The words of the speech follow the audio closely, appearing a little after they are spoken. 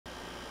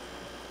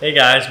Hey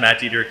guys,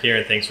 Matt Diederich here,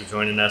 and thanks for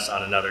joining us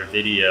on another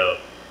video.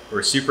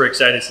 We're super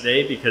excited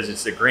today because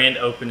it's the grand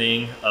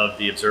opening of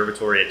the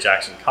observatory at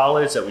Jackson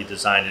College that we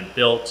designed and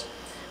built.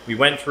 We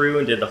went through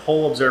and did the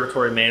whole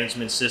observatory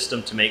management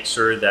system to make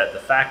sure that the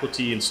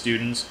faculty and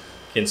students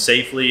can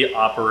safely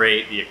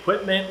operate the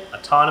equipment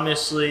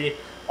autonomously,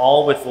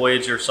 all with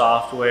Voyager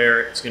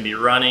software. It's going to be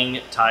running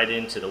tied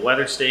into the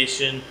weather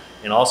station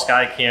and all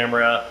sky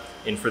camera,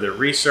 and for their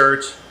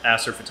research,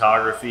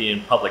 astrophotography,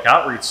 and public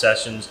outreach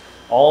sessions.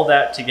 All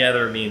that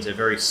together means a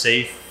very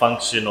safe,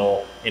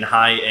 functional, and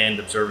high-end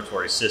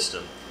observatory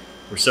system.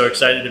 We're so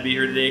excited to be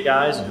here today,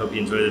 guys, and hope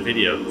you enjoy the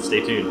video.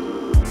 Stay tuned.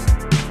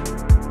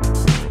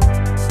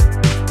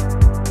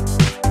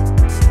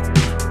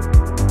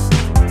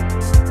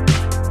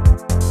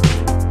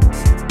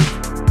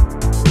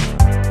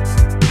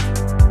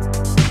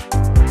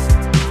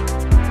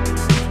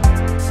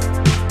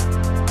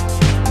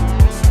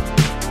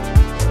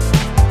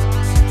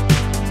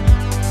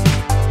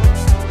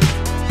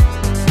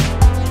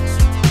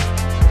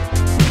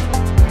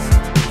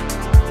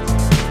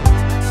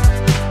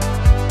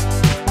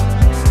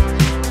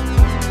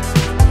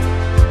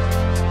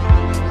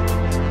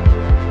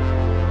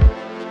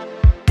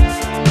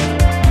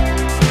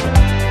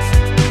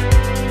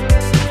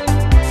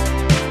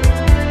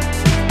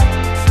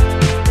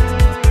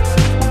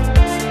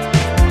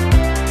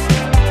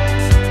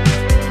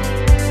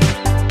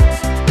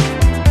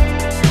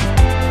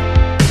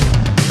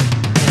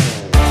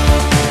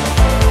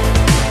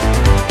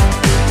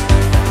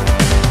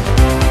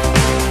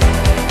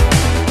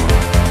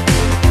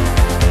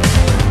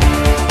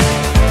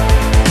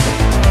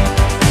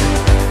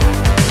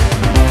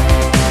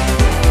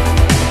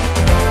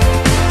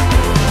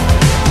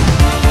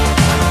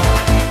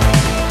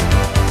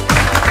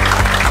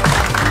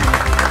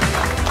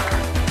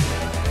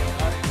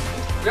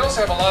 We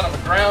also have a lot of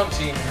a ground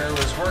team here who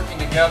is working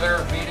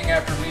together, meeting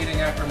after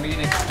meeting after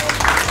meeting.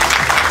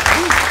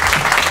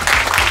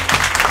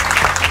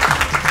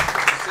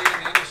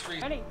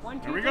 Ready?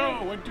 1, 2, 3. Here we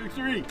go. 1, 2,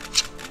 3.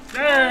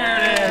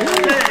 There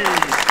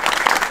it is.